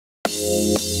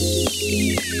Welcome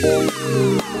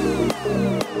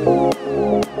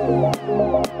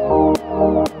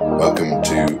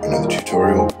to another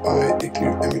tutorial by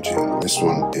Igloo Imaging. This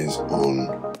one is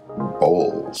on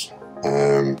balls,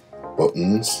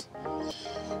 buttons,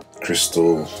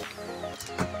 crystal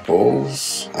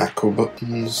balls, aqua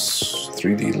buttons,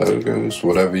 3D logos,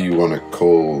 whatever you want to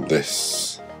call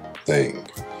this thing.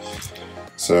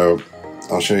 So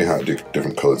I'll show you how to do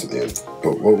different colours at the end,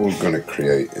 but what we're going to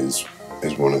create is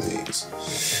one of these.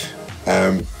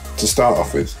 To start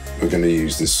off with, we're going to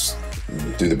use this,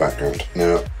 do the background.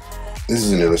 Now this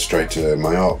is an Illustrator.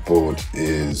 My artboard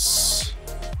is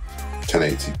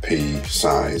 1080p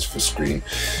size for screen.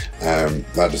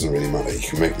 That doesn't really matter. You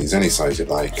can make these any size you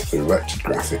like through vectored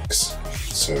graphics,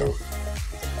 so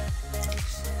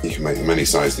you can make them any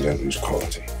size, they don't lose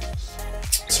quality.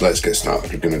 So let's get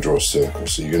started. We're going to draw a circle.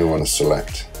 So you're going to want to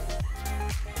select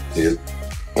the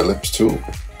ellipse tool,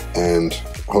 and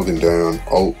holding down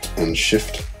Alt and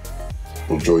Shift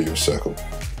will draw you a circle.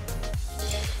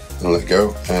 I'll let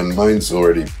go, and mine's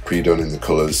already pre-done in the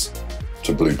colours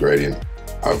to blue gradient.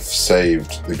 I've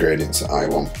saved the gradients that I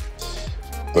want,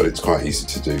 but it's quite easy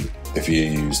to do if you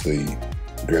use the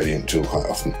gradient tool quite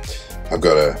often. I've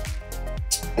got a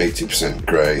 80%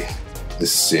 grey.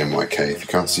 This is CMYK. If you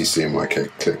can't see CMYK,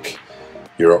 click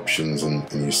your options and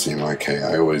use CMYK.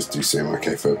 I always do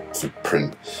CMYK for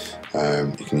print.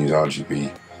 You can use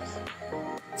RGB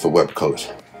for web colours.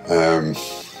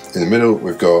 In the middle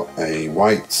we've got a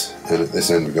white, and at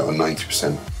this end we've got a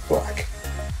 90% black.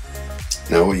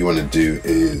 Now what you want to do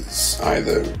is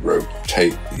either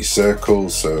rotate the circle,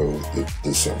 so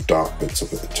the sort of dark bits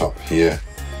up at the top here,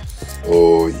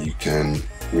 or you can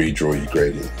redraw your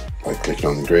gradient by clicking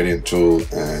on the gradient tool,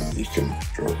 and you can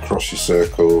draw across your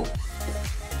circle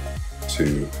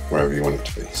to wherever you want it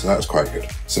to be. So that's quite good.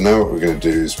 So now what we're going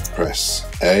to do is press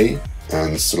A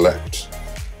and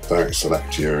direct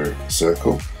select your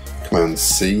circle, Command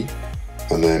C,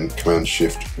 and then Command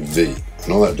Shift V.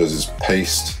 And all that does is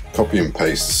copy and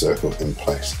paste the circle in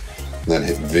place. And then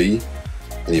hit V,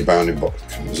 and your bounding box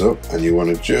comes up, and you want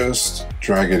to just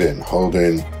drag it in,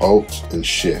 holding Alt and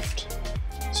Shift.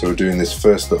 So we're doing this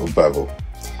first little bevel.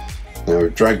 Now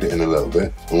we've dragged it in a little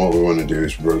bit, and what we want to do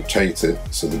is rotate it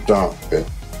so the dark bit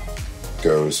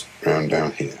goes round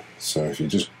down here. So if you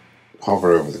just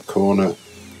hover over the corner,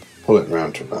 pull it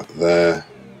round to about there,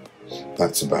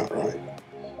 that's about right.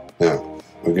 Now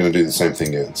we're going to do the same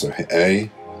thing again. So hit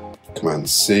A, Command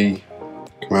C,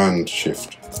 Command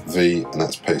Shift V, and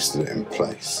that's pasted it in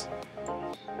place.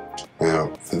 Now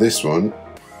for this one,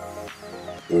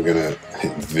 we're going to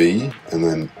hit V and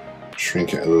then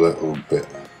shrink it a little bit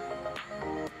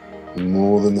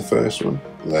more than the first one,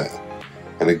 there.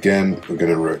 And again, we're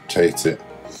going to rotate it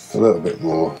a little bit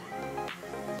more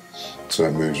so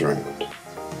it moves around.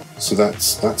 So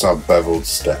that's our beveled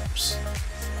steps.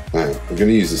 Now we're going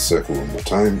to use this circle one more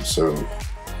time. So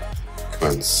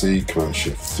Command C, Command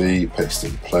Shift V, paste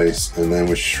in place, and then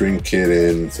we shrink it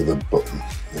in for the button,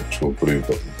 the actual blue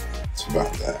button. It's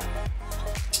about there.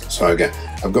 So again,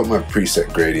 I've got my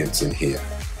preset gradients in here.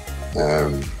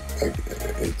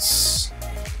 It's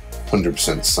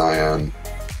 100% cyan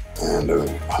and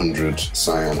 100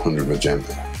 cyan, 100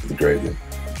 magenta for the gradient.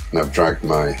 And I've dragged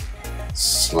my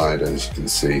slider, as you can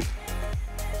see,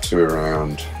 to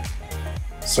around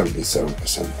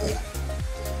 77% there.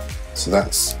 So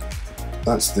that's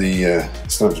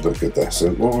starting to look good there. So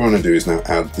what we want to do is now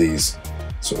add these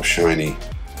sort of shiny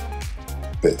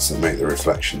bits that make the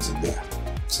reflections in there.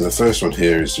 So the first one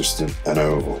here is just an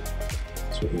oval.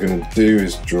 So what we're going to do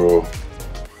is draw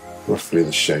roughly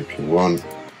the shape you want.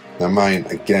 Now mine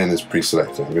again is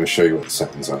pre-selected. I'm going to show you what the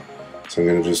settings are. So I'm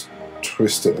going to just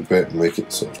twist it a bit and make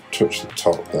it sort of touch the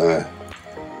top there.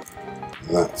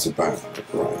 That's about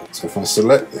right. So if I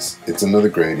select this, it's another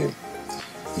gradient.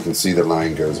 You can see the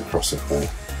line goes across it there.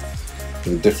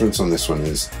 And the difference on this one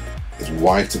is it's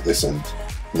white at this end,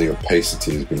 and the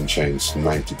opacity has been changed to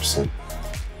 90%.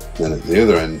 Then at the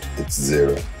other end, it's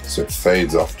 0. So it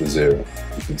fades off to 0.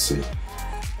 You can see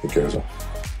it goes off.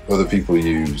 Other people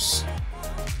use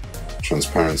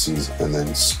transparencies and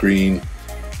then screen,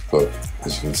 but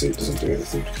as you can see, it doesn't do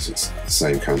anything because it's the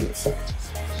same kind of effect.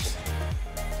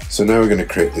 So now we're going to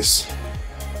create this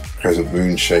crescent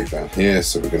moon shape down here.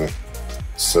 So we're going to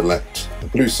select the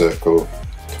blue circle,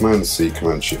 Command C,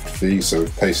 Command Shift V, so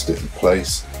we've pasted it in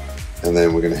place, and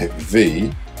then we're going to hit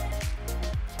V,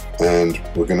 and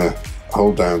we're going to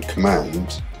hold down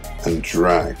Command and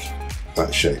drag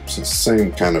that shape. So it's the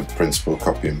same kind of principle,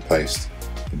 copy and paste,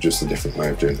 but just a different way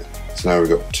of doing it. So now we've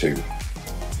got 2.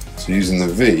 So using the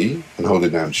V and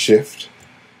holding down Shift,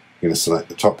 you're going to select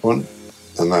the top one,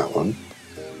 and that one,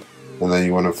 and then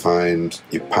you want to find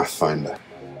your pathfinder.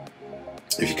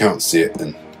 If you can't see it,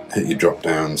 then hit your drop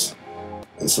downs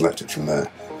and select it from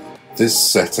there.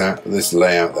 This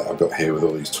layout that I've got here with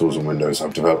all these tools and windows,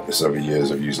 I've developed this over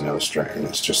years of using Illustrator, and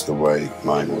it's just the way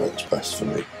mine works best for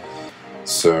me.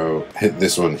 So hit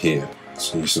this one here,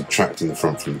 so you're subtracting the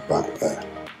front from the back there,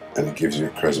 and it gives you a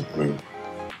crescent moon.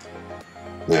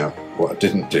 Now, what I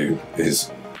didn't do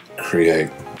is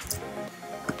create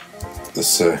the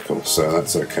circle, so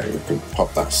that's okay, we can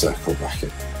pop that circle back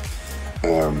in.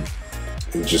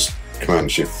 And just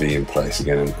Command-Shift-V in place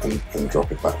again and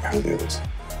drop it back behind the others.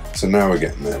 So now we're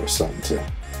getting there, we're starting to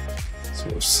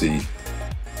sort of see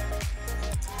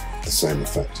the same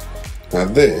effect. Now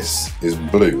this is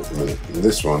blue at the minute, and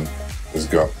this one has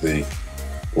got the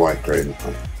white gradient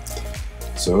on it.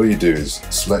 So all you do is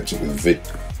select it with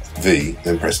V,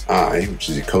 then press I, which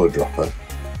is your colour dropper,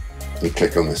 and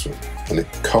click on this one, and it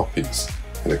copies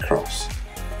it across.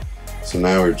 So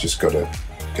now we've just got to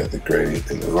get the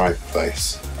gradient in the right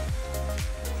place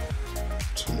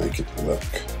to make it look.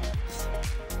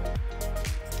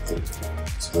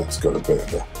 So that's got a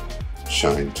bit of a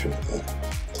shine to it there.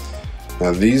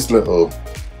 Now these little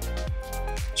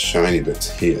shiny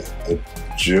bits here are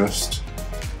just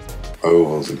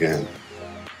ovals again.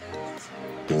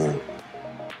 Now,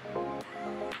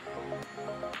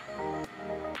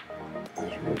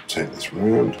 let's rotate this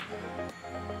round.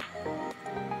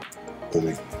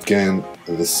 And again,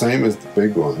 they're the same as the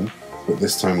big one, but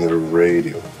this time they're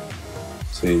radial.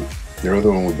 See, your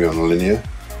other one would be on linear,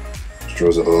 which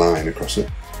draws a line across it.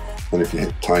 And if you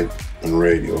hit type and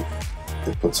radial,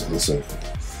 it puts it in the circle.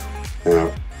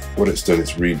 Now, what it's done,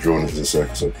 it's redrawn it as a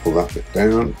circle. So pull that bit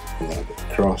down, pull that bit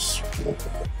across, pull that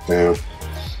bit down.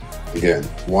 Again,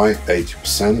 white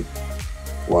 80%,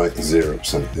 white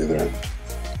 0% at the other end.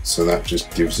 So that just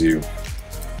gives you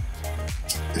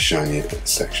a shiny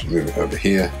section. Move it over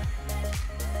here.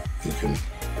 You can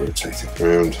rotate it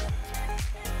around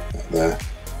like there,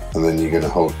 and then you're going to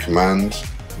hold Command,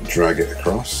 drag it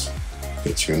across,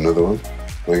 get you another one.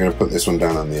 I'm going to put this one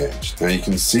down on the edge. Now you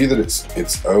can see that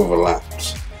it's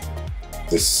overlapped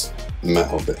this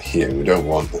metal bit here. We don't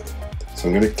want that. So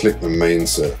I'm going to click the main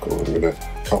circle. I'm going to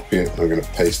copy it and I'm going to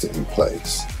paste it in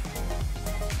place.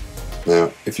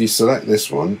 Now if you select this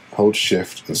one, hold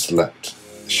Shift and select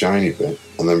the shiny bit,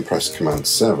 and then press Command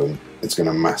 7, it's going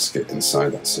to mask it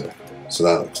inside that circle. So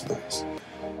that looks nice.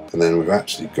 And then we've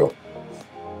actually got,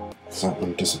 has that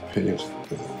one disappeared?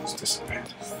 No, it's disappeared.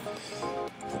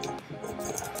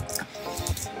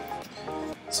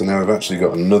 So now we've actually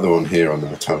got another one here on the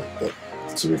metallic bit.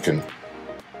 So we can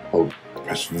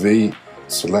press V,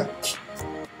 select,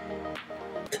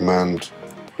 Command,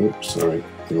 oops, sorry,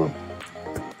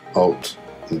 Alt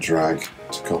and drag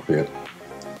to copy it.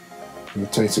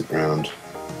 Rotate it round,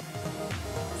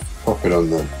 pop it on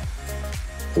the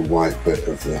white bit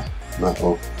of the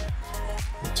metal,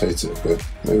 rotate it a bit,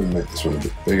 maybe make this one a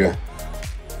bit bigger.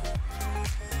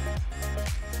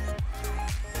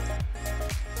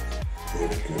 There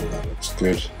we go, that looks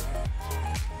good.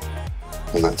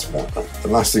 And that's about right. The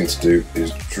last thing to do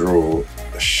is draw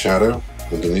a shadow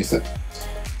underneath it.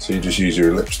 So you just use your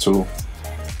ellipse tool,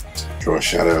 draw a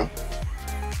shadow,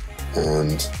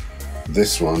 and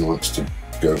this one wants to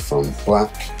go from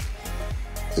black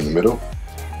in the middle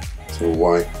to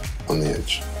white on the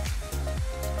edge.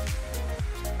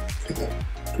 Get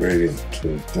that gradient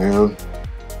tool down,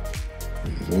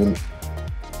 bring it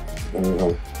in,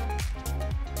 over.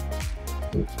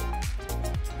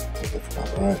 That looks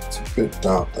about right. It's a bit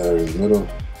dark there in the middle.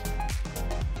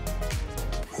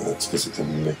 That's because it's a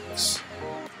mix.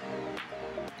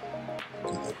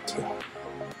 Get that to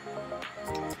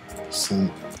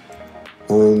percent.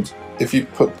 And if you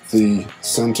put the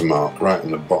center mark right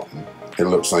on the bottom, it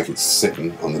looks like it's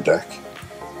sitting on the deck.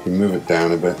 If you move it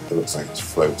down a bit, it looks like it's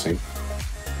floating.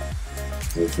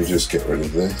 And if we just get rid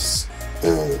of this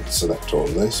and select all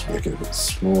of this, make it a bit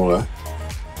smaller.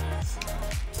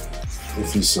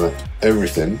 If you select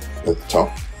everything at the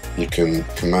top, you can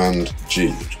Command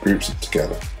G, which groups it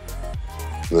together.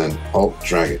 And then Alt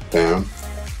drag it down,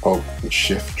 Alt and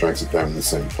Shift drags it down in the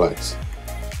same place.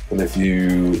 And if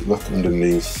you look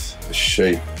underneath the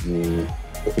shape,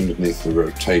 look underneath the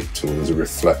rotate tool, there's a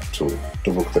reflect tool.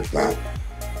 Double click that.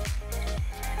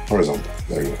 Horizontal,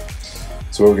 there you go.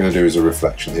 So what we're going to do is a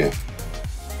reflection here.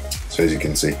 So as you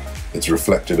can see, it's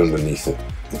reflected underneath it.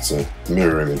 It's a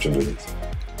mirror image underneath.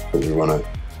 But we want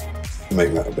to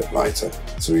make that a bit lighter.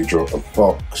 So we draw a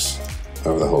box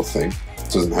over the whole thing. It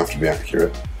doesn't have to be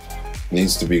accurate. It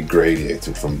needs to be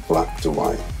gradiated from black to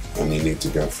white. And you need to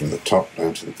go from the top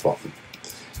down to the bottom.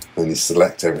 and you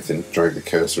select everything, drag the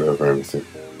cursor over everything,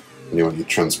 and you want your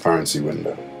transparency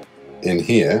window. In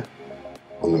here,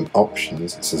 on the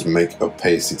options, it says make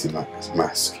opacity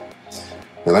mask.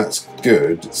 Now that's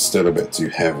good, it's still a bit too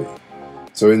heavy.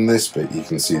 So in this bit you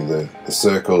can see the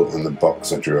circle and the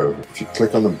box I drew over. If you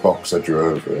click on the box I drew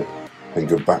over it and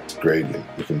go back to gradient,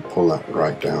 you can pull that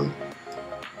right down,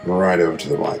 right over to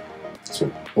the right. So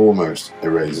it almost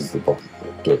erases the bottom,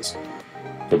 it does.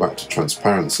 Go back to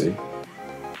transparency,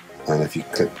 and if you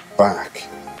click back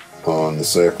on the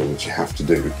circle, which you have to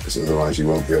do because otherwise you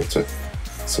won't be able to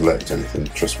select anything.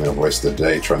 Trust me, I've wasted a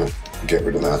day trying to get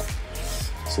rid of that.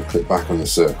 So click back on the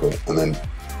circle and then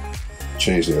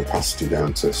change the opacity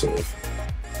down to sort of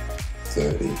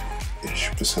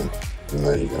 30-ish%. And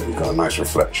there you go, you've got a nice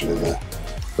reflection in there.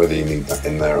 Whether you need that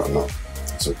in there or not,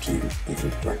 it's up to you. You can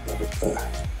drag that up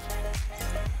there.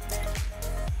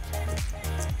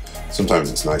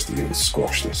 Sometimes it's nice to even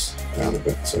squash this down a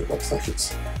bit so it looks like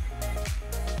it's...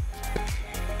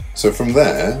 So from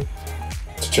there,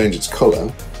 to change its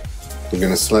colour, we're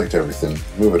going to select everything,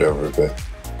 move it over a bit,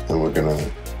 and we're going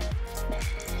to,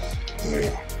 there you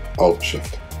go,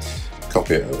 Alt-Shift,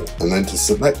 copy it over. And then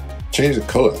to change the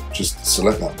colour, just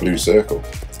select that blue circle.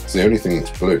 It's the only thing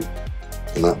that's blue,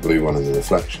 and that blue one in the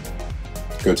reflection.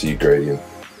 Go to your gradient,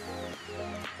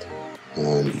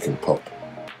 and you can pop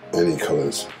any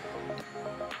colours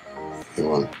you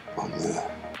want on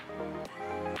there.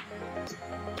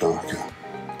 Darker.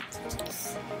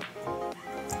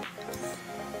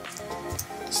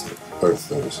 So both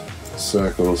those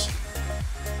circles,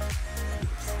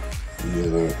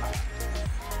 yellow,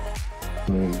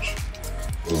 orange,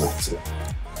 and that's it.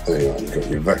 There you are, you've got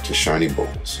your vector shiny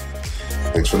balls.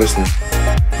 Thanks for listening.